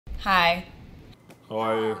Hi. How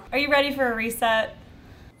are you? Are you ready for a reset?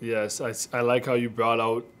 Yes, I like how you brought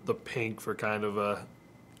out the pink for kind of a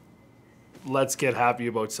let's get happy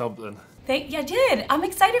about something. Yeah, I did. I'm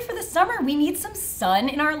excited for the summer. We need some sun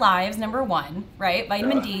in our lives, number one, right?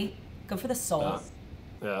 Vitamin D, good for the soul.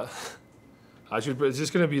 Yeah. It's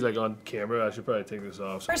just gonna be like on camera. I should probably take this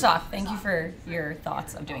off. First off, thank you for your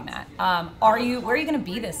thoughts of doing that. Where are you gonna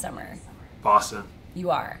be this summer? Boston.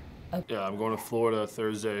 You are. Okay. Yeah, I'm going to Florida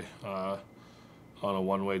Thursday on a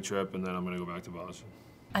one-way trip, and then I'm gonna go back to Boston.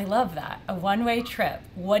 I love that. A one-way trip.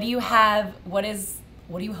 What do you have, what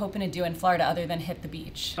are you hoping to do in Florida other than hit the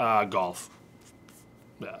beach? Golf.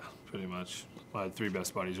 Yeah, pretty much. My three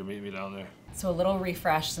best buddies are meeting me down there. So a little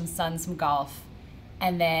refresh, some sun, some golf,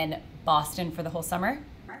 and then Boston for the whole summer?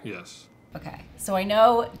 Yes. Okay, so I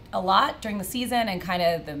know a lot during the season and kind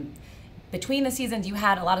of between the seasons, you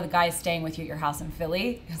had a lot of the guys staying with you at your house in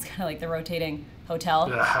Philly. It was kind of like the rotating hotel,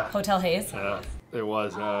 Hotel Hayes. Yeah, it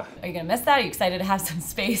was. Are you gonna miss that? Are you excited to have some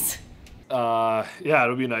space? Yeah,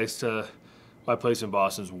 it'll be nice to. My place in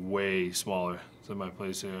Boston's way smaller than my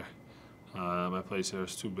place here. My place here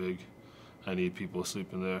is too big. I need people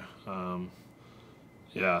sleeping there.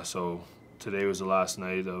 Yeah, so today was the last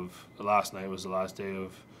night of. Last night was the last day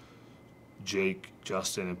of Jake,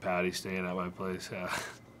 Justin, and Patty staying at my place. Yeah.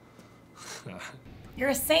 You're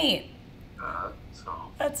a saint. So.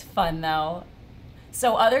 That's fun though.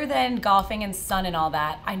 So other than golfing and sun and all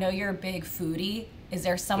that, I know you're a big foodie. Is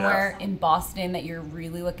there somewhere in Boston that you're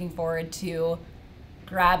really looking forward to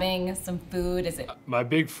grabbing some food? Is it? My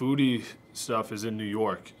big foodie stuff is in New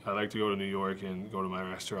York. I like to go to New York and go to my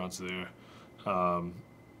restaurants there.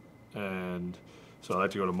 And so I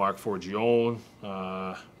like to go to Mark Forgione,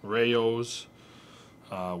 Rayo's,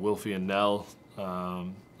 Wilfie and Nell.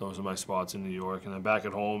 Those are my spots in New York. And then back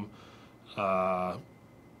at home, I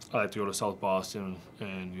like to go to South Boston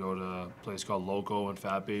and go to a place called Loco and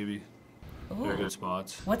Fat Baby. Ooh. They're good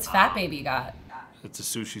spots. What's Fat Baby got? It's a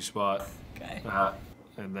sushi spot. Okay.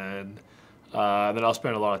 And then I'll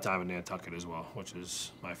spend a lot of time in Nantucket as well, which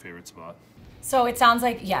is my favorite spot. So it sounds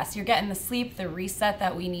like, yes, you're getting the sleep, the reset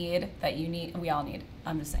that we need, that you need, we all need,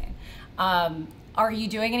 I'm just saying. Are you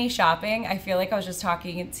doing any shopping? I feel like I was just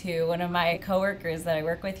talking to one of my coworkers that I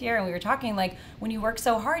work with here, and we were talking like, when you work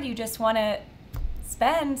so hard, you just want to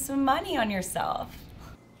spend some money on yourself.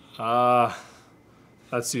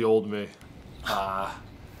 That's the old me. Now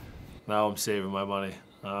I'm saving my money.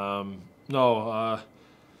 No,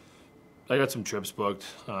 I got some trips booked.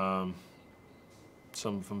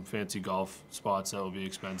 Some fancy golf spots that will be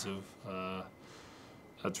expensive.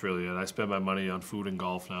 That's really it. I spend my money on food and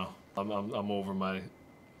golf now. I'm over my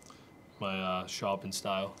shopping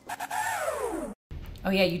style. Oh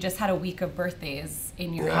yeah, you just had a week of birthdays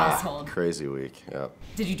in your household. Crazy week. Yeah.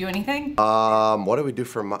 Did you do anything? What did we do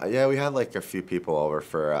for yeah, we had like a few people over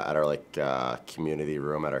for at our like community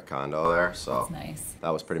room at our condo there. So that's nice.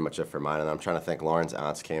 That was pretty much it for mine. And I'm trying to think. Lauren's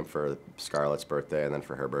aunts came for Scarlett's birthday and then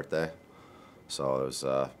for her birthday. So it was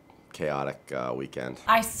a chaotic weekend.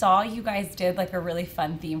 I saw you guys did like a really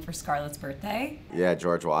fun theme for Scarlett's birthday. Yeah,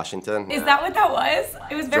 George Washington. Is that what that was?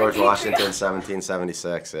 It was very George Washington,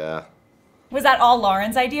 1776. Yeah. Was that all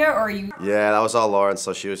Lauren's idea, or are you? Yeah, that was all Lauren.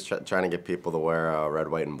 So she was trying to get people to wear red,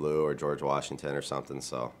 white, and blue, or George Washington, or something.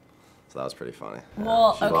 So that was pretty funny.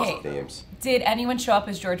 Well, she loves okay. the themes. Did anyone show up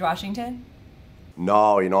as George Washington?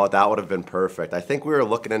 No, you know what? That would have been perfect. I think we were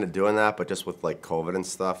looking into doing that, but just with like COVID and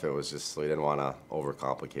stuff, it was just we didn't want to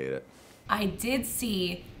overcomplicate it. I did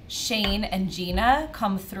see Shane and Gina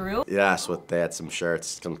come through. Yes, they had some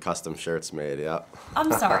shirts, some custom shirts made, yeah.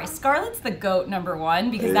 I'm sorry, Scarlett's the GOAT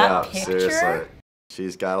 #1 because that picture. Seriously.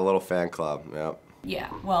 She's got a little fan club, yep.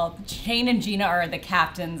 Yeah, well, Shane and Gina are the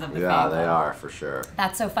captains of the fan club. Yeah, they are, for sure.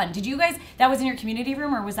 That's so fun. Did you guys, that was in your community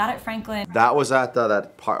room or was that at Franklin? That was at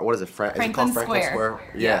that part, what is it? Franklin is it called Franklin Square.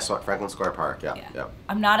 Yeah, so Franklin Square Park, yeah.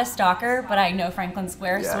 I'm not a stalker, but I know Franklin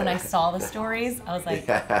Square, so when I saw the yeah. stories, I was like,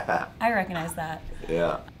 I recognize that.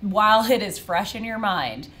 Yeah. While it is fresh in your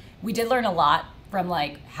mind, we did learn a lot from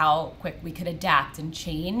like how quick we could adapt and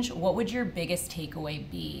change. What would your biggest takeaway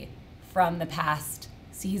be from the past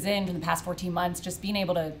season, from the past 14 months, just being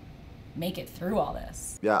able to make it through all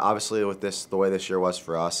this? Yeah, obviously with this, the way this year was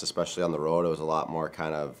for us, especially on the road, it was a lot more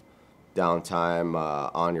kind of downtime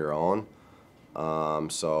on your own.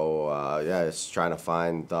 Yeah, just trying to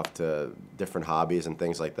find stuff to different hobbies and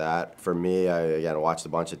things like that. For me, I again watched a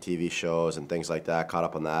bunch of TV shows and things like that, caught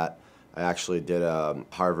up on that. I actually did a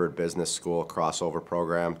Harvard Business School crossover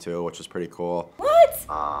program too, which was pretty cool. What?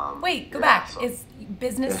 Wait, go back. So, is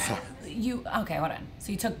business, okay, hold on.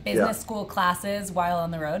 So you took business school classes while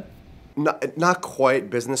on the road? Not quite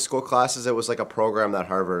business school classes. It was like a program that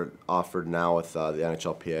Harvard offered now with the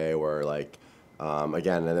NHLPA where like,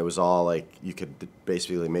 again, and it was all like you could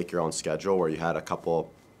basically make your own schedule where you had a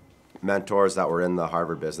couple mentors that were in the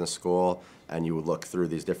Harvard Business School and you would look through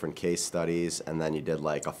these different case studies and then you did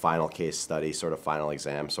like a final case study, sort of final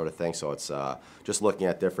exam sort of thing. So it's just looking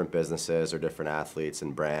at different businesses or different athletes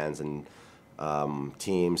and brands and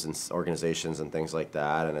teams and organizations and things like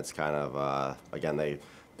that. And it's kind of, again,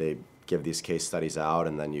 they give these case studies out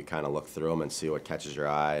and then you kind of look through them and see what catches your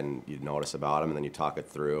eye and you notice about them and then you talk it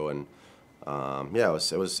through and yeah, it was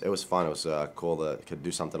fun. It was cool to could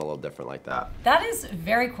do something a little different like that. That is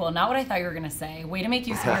very cool. Not what I thought you were gonna say. Way to make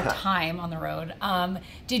use of your time on the road.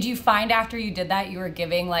 Did you find after you did that you were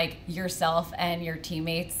giving like yourself and your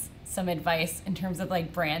teammates some advice in terms of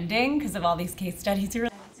like branding because of all these case studies you were?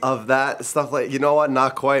 Of that stuff, like, you know what,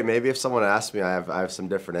 not quite. Maybe if someone asked me, I have some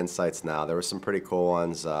different insights now. There were some pretty cool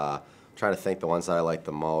ones. Trying to think the ones that I liked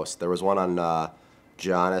the most. There was one on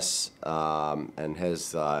Giannis and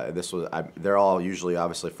his. They're all usually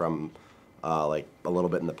obviously from like a little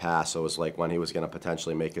bit in the past. So it was like when he was going to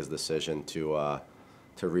potentially make his decision to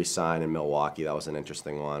re-sign in Milwaukee. That was an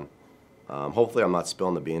interesting one. Hopefully, I'm not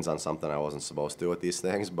spilling the beans on something I wasn't supposed to with these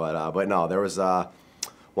things. But no, there was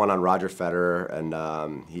one on Roger Federer,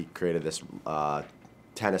 and he created this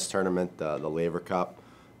tennis tournament, the Laver Cup,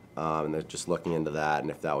 and they're just looking into that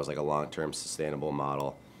and if that was like a long-term sustainable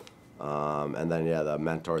model. And then yeah, the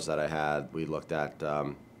mentors that I had, we looked at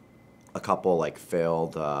a couple like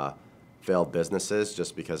failed businesses,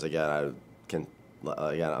 just because again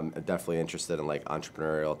I'm definitely interested in like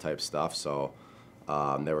entrepreneurial type stuff. So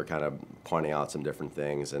they were kind of pointing out some different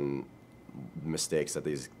things and mistakes that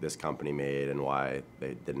this company made and why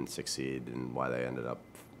they didn't succeed and why they ended up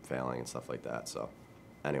failing and stuff like that. So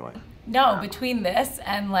anyway. No, between this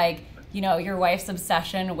and like, you know, your wife's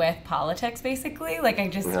obsession with politics basically, like I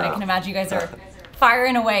can imagine you guys are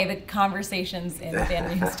firing away the conversations in the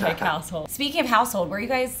Van Riemsdyk household. Speaking of household, where are you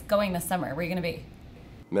guys going this summer? Where are you gonna be?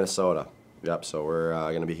 Minnesota. Yep, so we're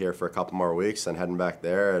gonna be here for a couple more weeks and heading back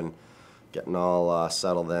there and getting all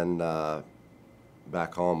settled in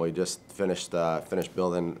back home. We just finished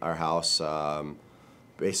building our house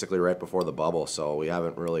basically right before the bubble, so we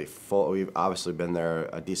haven't really we've obviously been there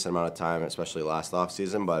a decent amount of time, especially last off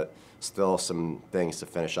season, but still some things to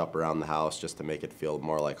finish up around the house just to make it feel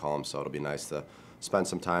more like home. So it'll be nice to spend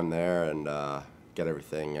some time there and get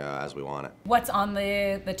everything as we want it. What's on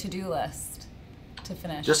the to-do list to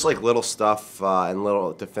finish? Just like little stuff and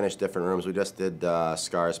little to finish different rooms. We just did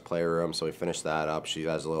Scar's playroom, so we finished that up. She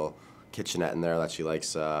has a little kitchenette in there that she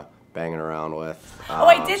likes banging around with. Oh,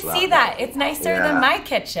 I did see that. It's nicer than my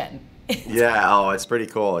kitchen. Yeah, oh, it's pretty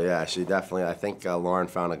cool. Yeah, she definitely, I think Lauren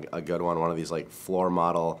found a good one of these like floor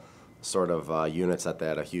model sort of units that they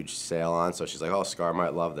had a huge sale on. So she's like, oh, Scar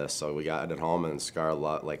might love this. So we got it at home, and Scar,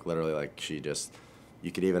 like literally, like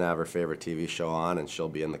you could even have her favorite TV show on, and she'll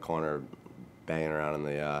be in the corner banging around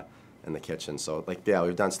in the kitchen. So like, yeah,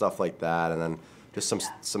 we've done stuff like that, and then just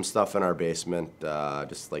some stuff in our basement,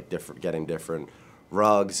 just like getting different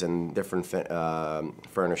rugs and different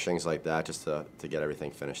furnishings like that, just to get everything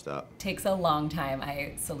finished up. Takes a long time.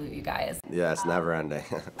 I salute you guys. Yeah, it's never ending.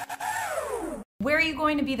 Where are you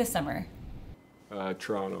going to be this summer?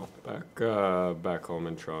 Toronto, back home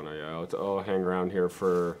in Toronto. Yeah, I'll hang around here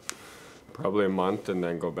for probably a month and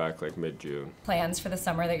then go back like mid-June. Plans for the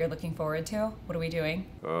summer that you're looking forward to? What are we doing?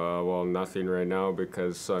 Well, nothing right now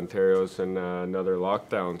because Ontario's in another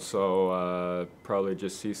lockdown. So probably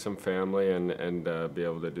just see some family and be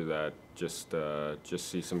able to do that. Just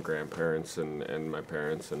see some grandparents and my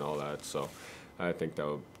parents and all that. So I think that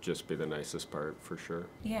would just be the nicest part for sure.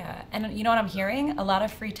 Yeah, and you know what I'm hearing? A lot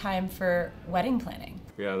of free time for wedding planning.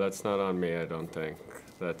 Yeah, that's not on me, I don't think.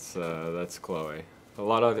 That's Chloe. A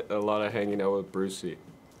lot of hanging out with Brucey.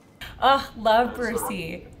 Oh, love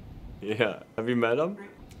Brucey. Yeah, have you met him?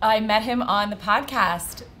 I met him on the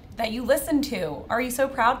podcast that you listened to. Are you so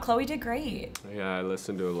proud? Chloe did great. Yeah, I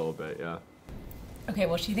listened to a little bit, yeah. Okay,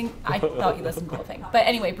 well, I thought you listened to the whole thing. But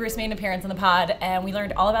anyway, Bruce made an appearance on the pod, and we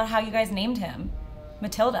learned all about how you guys named him.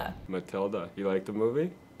 Matilda. Matilda. You like the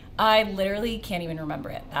movie? I literally can't even remember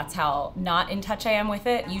it. That's how not in touch I am with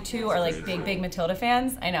it. You two are like big Matilda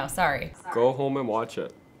fans. I know, sorry. Go home and watch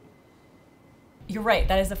it. You're right.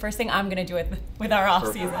 That is the first thing I'm going to do with our off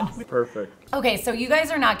season. Perfect. Okay, so you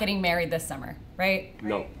guys are not getting married this summer, right?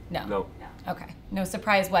 No. No. Okay. No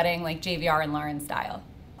surprise wedding like JVR and Lauren style?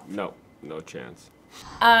 No chance.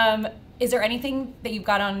 Is there anything that you've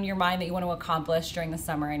got on your mind that you want to accomplish during the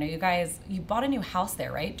summer? I know you bought a new house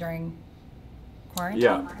there, right? During quarantine?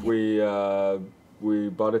 Yeah, we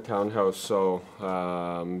bought a townhouse, so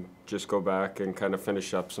just go back and kind of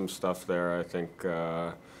finish up some stuff there. I think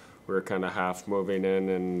we were kind of half moving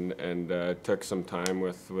in, and took some time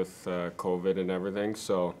with COVID and everything.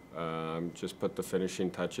 So just put the finishing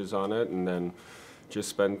touches on it, and then just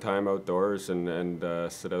spend time outdoors and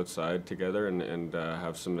sit outside together and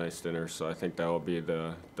have some nice dinners. So I think that will be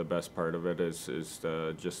the best part of it is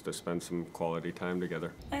just to spend some quality time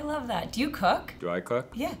together. I love that. Do you cook? Do I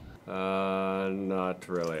cook? Yeah. Not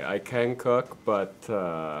really. I can cook, but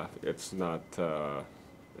it's not.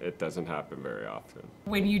 It doesn't happen very often.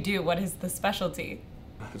 When you do, what is the specialty?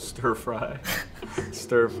 Stir fry.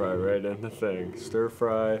 Stir fry right in the thing. Stir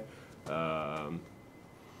fry.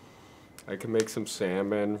 I can make some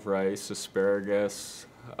salmon, rice, asparagus.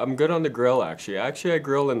 I'm good on the grill, actually. Actually, I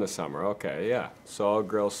grill in the summer. Okay, yeah. So I'll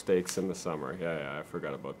grill steaks in the summer. Yeah, I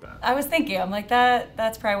forgot about that. I was thinking, I'm like,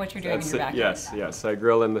 that's probably what you're doing in your backyard. Yes. I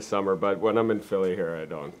grill in the summer, but when I'm in Philly here, I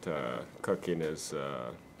don't. Cooking is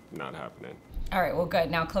not happening. All right, well, good.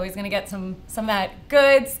 Now Chloe's gonna get some of that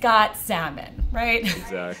good Scott salmon, right?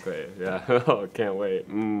 Exactly. Yeah. Oh, can't wait.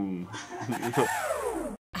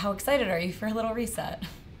 How excited are you for a little reset?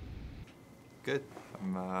 Good.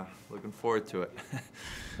 I'm looking forward to it.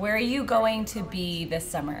 Where are you going to be this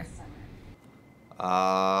summer?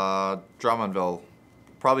 Drummondville.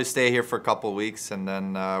 Probably stay here for a couple weeks and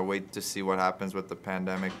then wait to see what happens with the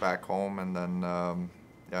pandemic back home, and then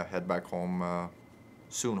head back home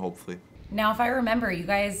soon, hopefully. Now, if I remember, you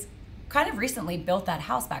guys kind of recently built that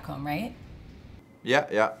house back home, right?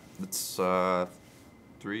 Yeah. It's 3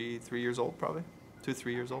 years old, probably.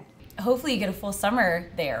 2-3 years old. Hopefully you get a full summer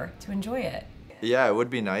there to enjoy it. Yeah, it would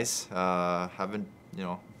be nice. Haven't,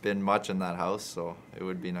 been much in that house, so it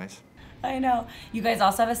would be nice. I know. You guys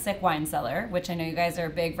also have a sick wine cellar, which I know you guys are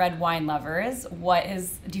big red wine lovers.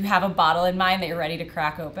 Do you have a bottle in mind that you're ready to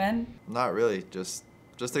crack open? Not really. Just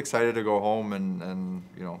excited to go home and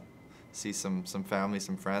see some family,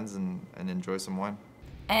 some friends, and enjoy some wine.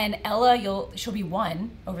 And Ella, she'll be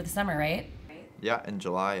 1 over the summer, right? Yeah, in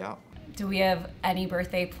July, yeah. Do we have any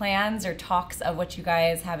birthday plans or talks of what you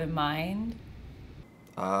guys have in mind?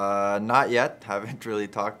 Not yet. Haven't really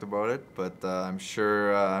talked about it, but I'm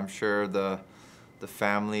sure the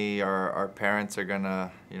family, our parents are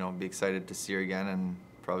gonna be excited to see her again, and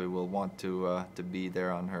probably will want to be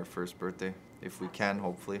there on her first birthday if we can,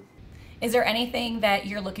 hopefully. Is there anything that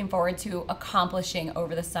you're looking forward to accomplishing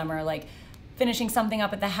over the summer, like finishing something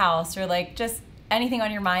up at the house, or like just anything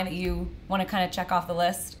on your mind that you want to kind of check off the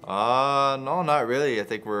list? No, not really. I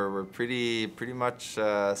think we're pretty much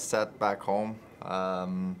set back home.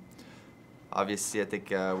 Obviously, I think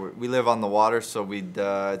we live on the water, so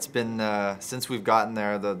it's been since we've gotten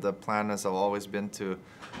there, the plan has always been to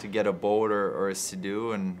get a boat or a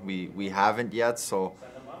Sea-Doo, and we haven't yet, so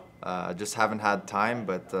just haven't had time.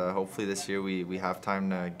 But hopefully this year we have time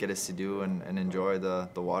to get a Sea-Doo and enjoy the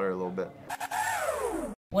water a little bit.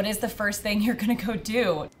 What is the first thing you're gonna go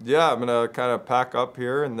do? Yeah, I'm gonna kind of pack up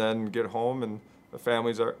here and then get home, and the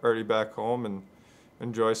family's already back home, and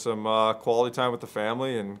enjoy some quality time with the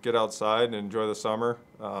family and get outside and enjoy the summer.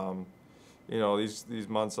 These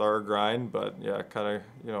months are a grind, but yeah, kind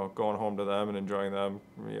of going home to them and enjoying them,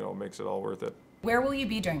 makes it all worth it. Where will you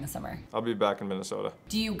be during the summer? I'll be back in Minnesota.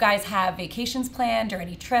 Do you guys have vacations planned or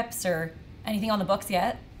any trips or anything on the books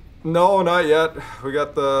yet? No, not yet. We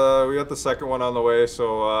got the second one on the way,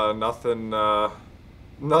 so nothing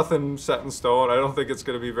set in stone. I don't think it's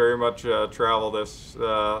going to be very much travel this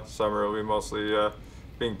summer. It'll be mostly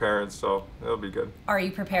being parents, so it'll be good. Are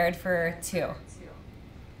you prepared for 2?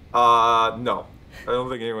 No. I don't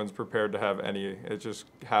think anyone's prepared to have any. It just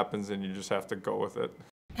happens and you just have to go with it.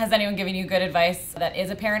 Has anyone given you good advice that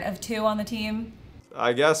is a parent of 2 on the team?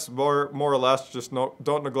 I guess more or less just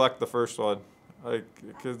don't neglect the first one. Like,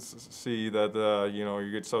 kids see that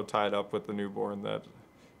you get so tied up with the newborn that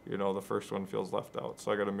the first one feels left out.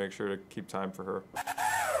 So I got to make sure to keep time for her.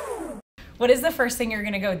 What is the first thing you're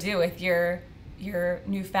gonna go do with your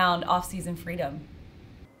newfound off-season freedom?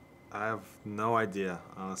 I have no idea,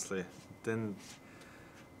 honestly. Didn't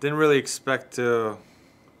really expect to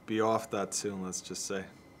be off that soon, let's just say.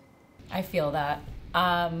 I feel that.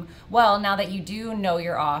 Well, now that you do know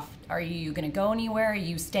you're off, are you gonna go anywhere? Are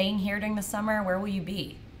you staying here during the summer? Where will you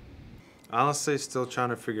be? Honestly, still trying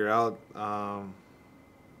to figure out.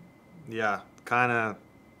 Kind of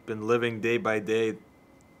been living day by day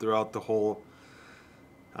throughout the whole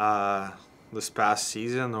this past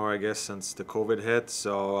season, or I guess since the COVID hit.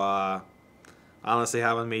 So honestly,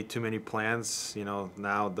 haven't made too many plans.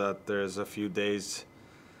 Now that there's a few days,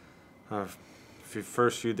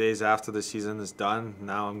 first few days after the season is done,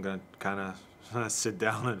 now I'm gonna kind of sit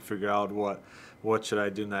down and figure out what should I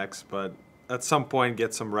do next. But at some point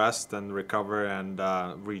get some rest and recover and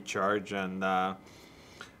recharge and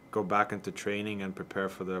go back into training and prepare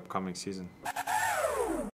for the upcoming season.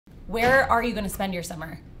 Where are you going to spend your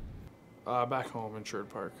summer? Back home in Sherwood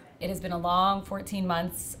Park. It has been a long 14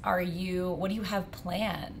 months. What do you have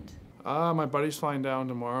planned? My buddy's flying down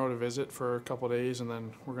tomorrow to visit for a couple days, and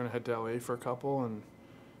then we're going to head to LA for a couple and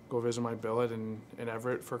go visit my billet in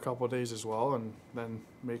Everett for a couple of days as well, and then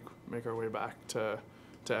make our way back to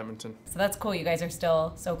Edmonton. So that's cool. You guys are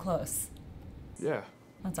still so close. Yeah.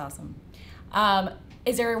 That's awesome.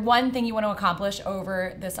 Is there one thing you want to accomplish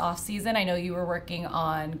over this off season? I know you were working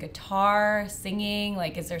on guitar, singing.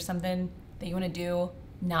 Like, is there something that you want to do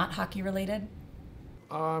not hockey related?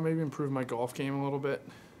 Maybe improve my golf game a little bit.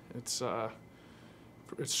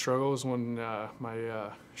 It struggles when my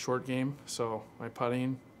short game, so my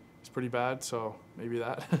putting is pretty bad. So maybe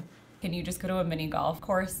that. Can you just go to a mini golf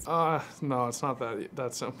course? No, it's not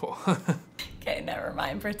that simple. Okay, never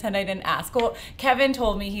mind. Pretend I didn't ask. Well, Kevin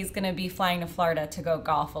told me he's going to be flying to Florida to go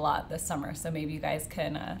golf a lot this summer, so maybe you guys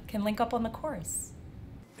can link up on the course.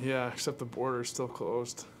 Yeah, except the border's still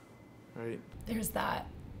closed, right? There's that.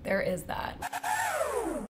 There is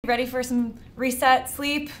that. Ready for some reset,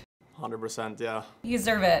 sleep? 100%, yeah. You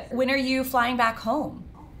deserve it. When are you flying back home?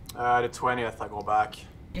 The 20th, I go back.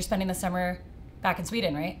 You're spending the summer back in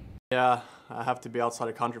Sweden, right? Yeah, I have to be outside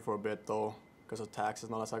the country for a bit, though, because of taxes.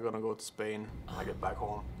 Not as I'm gonna go to Spain when I get back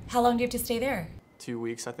home. How long do you have to stay there? 2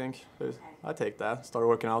 weeks, I think. I take that. Start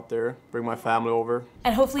working out there. Bring my family over.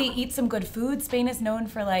 And hopefully eat some good food. Spain is known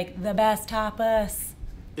for like the best tapas.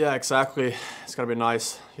 Yeah, exactly. It's gonna be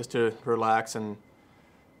nice just to relax and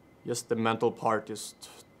just the mental part. Just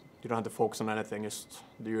you don't have to focus on anything. Just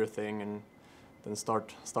do your thing and then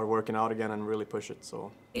start working out again and really push it.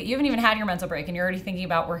 So You haven't even had your mental break and you're already thinking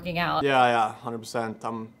about working out. yeah, 100%.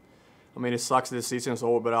 I mean, it sucks that the season's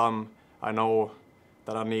over, but I know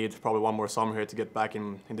that I need probably one more summer here to get back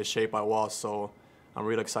in the shape I was. So I'm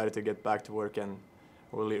really excited to get back to work and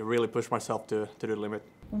really push myself to the limit.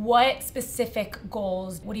 What specific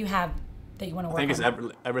goals, what do you have that you want to work on? I think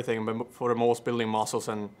it's everything, but for the most, building muscles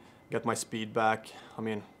and get my speed back. I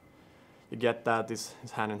mean, you get that, it's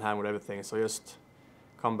hand in hand with everything. So just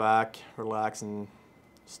come back, relax, and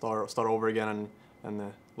start over again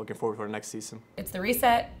and looking forward for the next season. It's the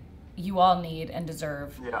reset you all need and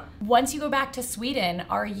deserve. Yeah. Once you go back to Sweden,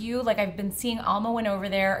 are you, like I've been seeing Alma went over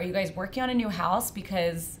there, are you guys working on a new house?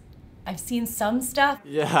 Because I've seen some stuff.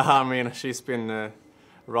 Yeah, I mean, she's been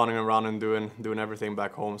running around and doing everything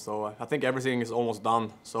back home. So I think everything is almost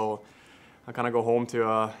done. So I kind of go home to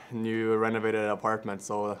a new renovated apartment.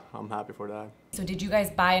 So I'm happy for that. So did you guys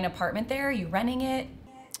buy an apartment there? Are you renting it?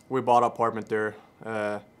 We bought an apartment there.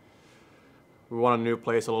 We want a new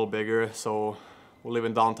place a little bigger. So we live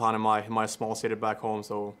in downtown in my small city back home.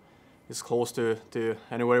 So it's close to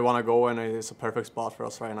anywhere you want to go, and it's a perfect spot for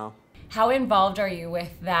us right now. How involved are you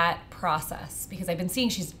with that process? Because I've been seeing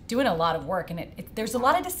she's doing a lot of work, and there's a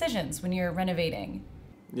lot of decisions when you're renovating.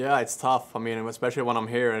 Yeah, it's tough. I mean, especially when I'm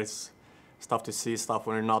here, it's tough to see stuff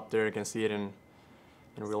when you're not there. You can see it in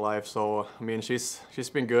real life. So I mean, she's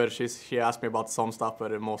been good. She asked me about some stuff,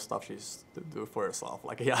 but most stuff she's do for herself.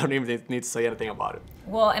 Like, yeah, I don't even need to say anything about it.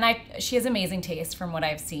 Well, and she has amazing taste from what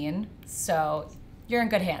I've seen. So you're in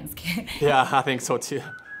good hands. Yeah, I think so too.